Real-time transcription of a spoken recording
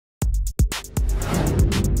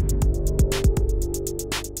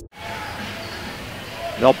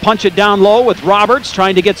They'll punch it down low with Roberts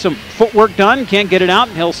trying to get some footwork done. Can't get it out.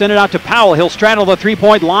 He'll send it out to Powell. He'll straddle the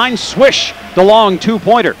three-point line. Swish the long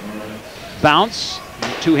two-pointer. Bounce.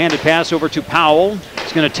 Two-handed pass over to Powell.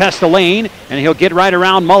 He's going to test the lane, and he'll get right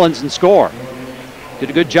around Mullins and score.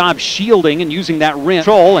 Did a good job shielding and using that rim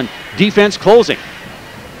control and defense closing.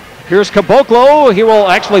 Here's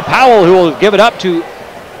Caboclo. Powell, who will give it up to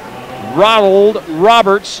Ronald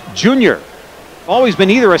Roberts Jr. Always been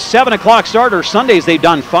either a 7 o'clock start or Sundays they've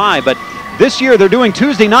done 5, but this year they're doing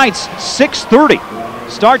Tuesday nights 6:30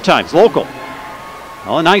 start times, local.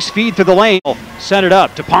 Well, a nice feed through the lane. Set it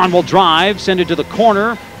up. DePon will drive, send it to the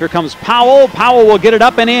corner. Here comes Powell. Powell will get it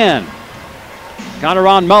up and in. Got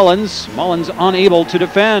around Mullins. Mullins unable to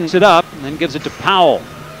defend. It up and then gives it to Powell.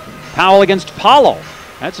 Powell against Paulo.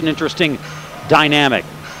 That's an interesting dynamic.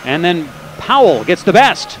 And then Powell gets the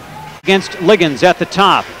best against Liggins at the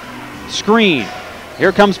top. Screen.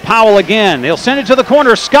 Here comes Powell again. They'll send it to the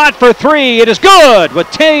corner. Scott for three. It is good with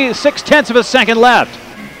 6/10 of a second left.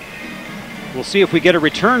 We'll see if we get a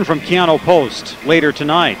return from Keanu Post later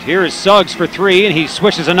tonight. Here is Suggs for three, and he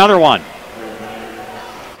swishes another one.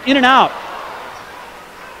 In and out.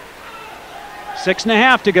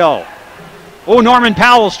 6.5 to go. Oh, Norman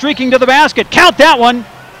Powell streaking to the basket. Count that one,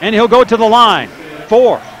 and he'll go to the line.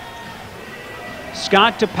 4.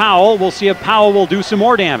 Scott to Powell. We'll see if Powell will do some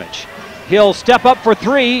more damage. He'll step up for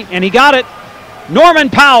three, and he got it. Norman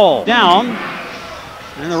Powell down.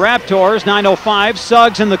 And the Raptors, 9:05.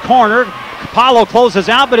 Suggs in the corner. Paulo closes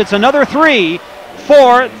out, but it's another three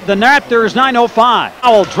for the Raptors, 9:05.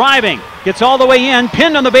 Powell driving, gets all the way in,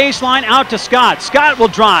 pinned on the baseline, out to Scott. Scott will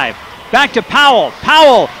drive, back to Powell.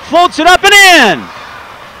 Powell floats it up and in.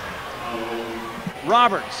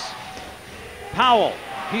 Roberts. Powell,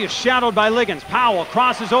 he is shadowed by Liggins. Powell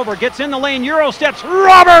crosses over, gets in the lane, Euro steps.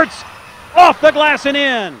 Roberts off the glass and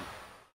in.